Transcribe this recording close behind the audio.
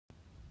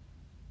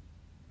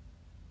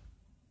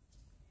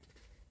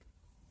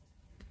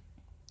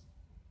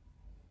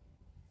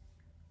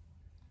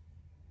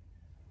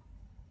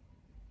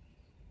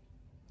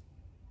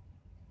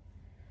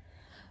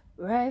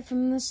Right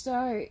from the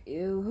start,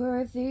 you were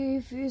a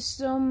thief, you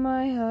stole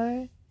my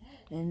heart,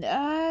 and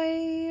I,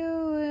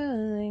 your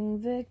willing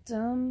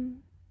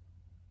victim.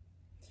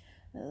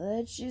 I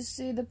let you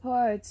see the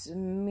parts of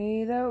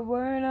me that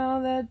weren't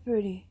all that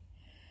pretty,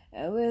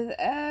 and with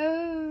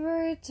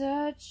every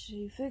touch,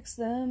 you fixed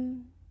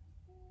them.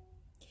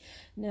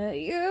 Now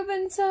you've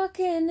been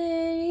talking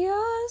in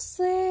your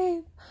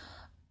sleep,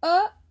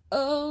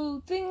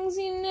 things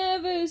you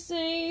never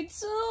say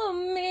to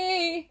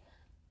me.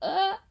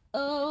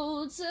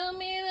 Tell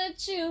me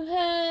that you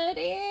had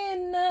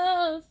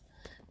enough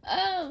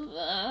of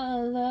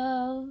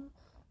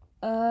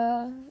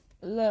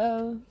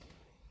love.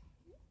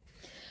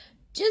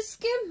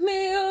 Just give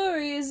me a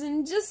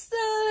reason, just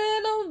a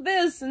little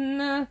bit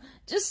enough.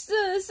 Just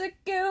a second,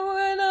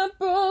 we're not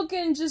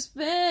broken, just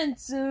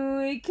bent so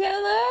we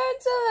can learn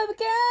to love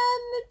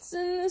again. It's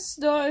in the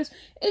stars,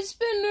 it's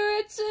been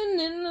written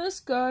in the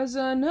scars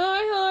on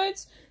our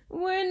hearts.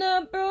 We're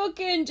not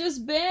broken,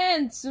 just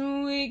bent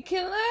so we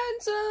can learn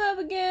to love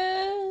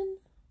again.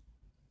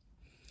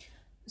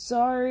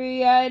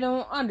 Sorry, I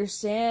don't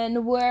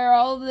understand where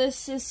all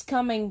this is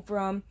coming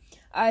from.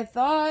 I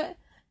thought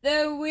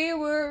that we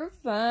were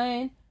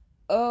fine.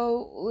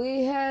 Oh,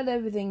 we had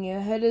everything.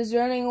 Your head is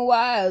running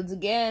wild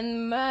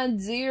again, my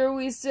dear.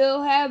 We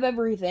still have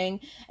everything,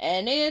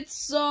 and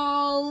it's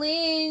all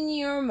in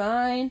your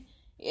mind.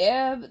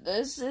 Yeah, but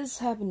this is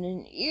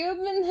happening.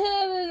 You've been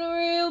having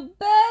real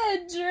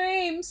bad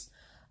dreams.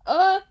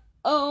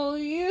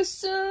 You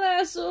still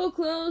lie so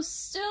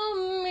close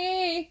to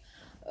me.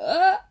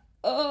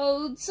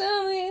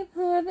 Tell me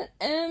what the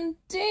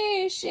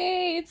empty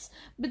sheets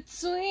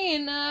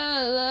between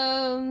our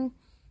love.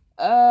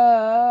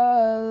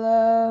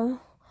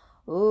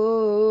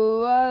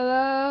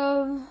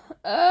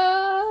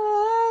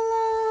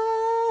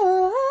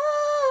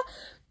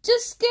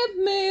 Just give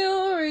me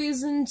a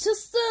reason,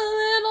 just a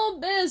little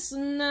bit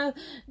enough.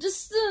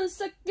 Just a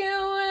second,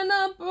 we're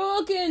not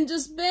broken,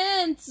 just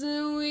bent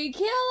so we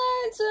can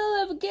learn to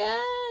live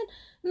again.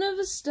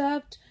 Never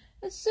stopped,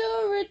 it's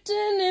still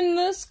written in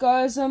the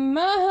scars on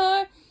my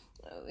heart.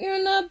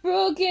 You're not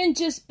broken,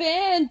 just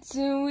bent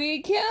so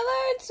we can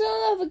learn to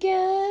love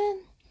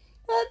again.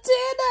 I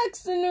did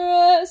X and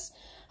Russ,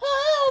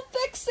 I'll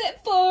fix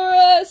it for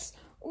us.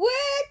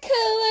 We're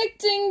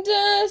collecting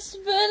dust,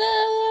 but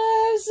our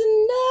love's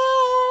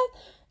enough.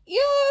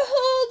 You're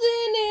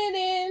holding it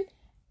in,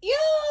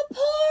 you're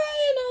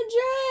pouring a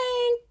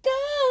drink.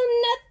 Oh,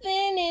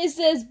 nothing is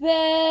as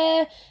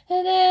bad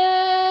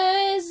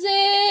as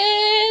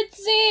it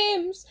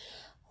seems.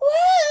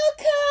 We'll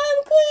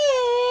come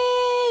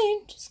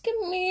clean. Just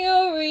give me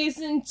a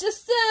reason,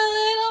 just a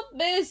little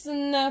bit's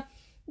enough.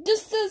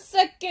 Just a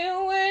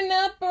second, we're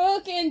not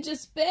broken,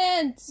 just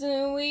bent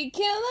so we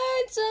can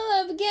learn to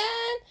love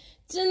again.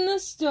 It's in the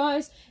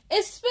stars,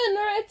 it's been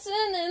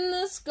written in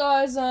the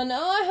scars on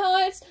our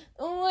hearts.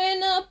 We're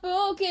not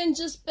broken,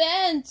 just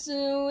bent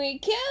so we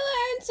can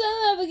learn to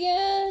love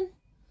again.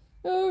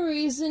 A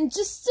reason,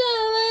 just a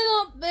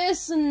little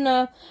bit's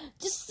enough.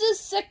 Just a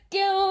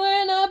second,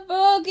 we're not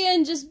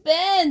broken, just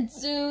bent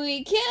so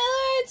we can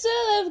learn to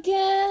love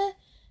again.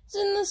 It's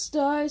in the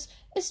stars,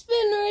 it's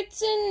been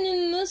written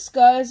in the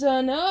scars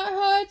on our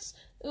hearts.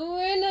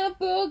 We're not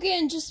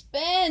broken, just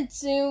bent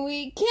so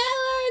we can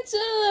learn to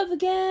love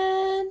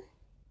again.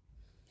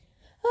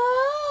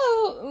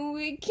 Oh,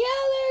 we can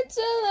learn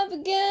to love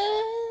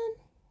again.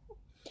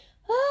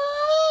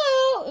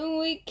 Oh,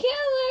 we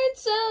can learn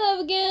to love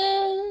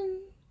again.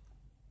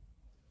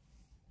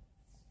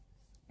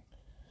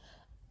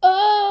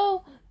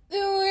 Oh,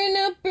 we're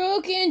not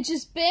broken,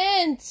 just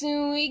bent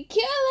so we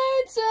can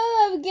learn to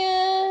love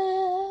again.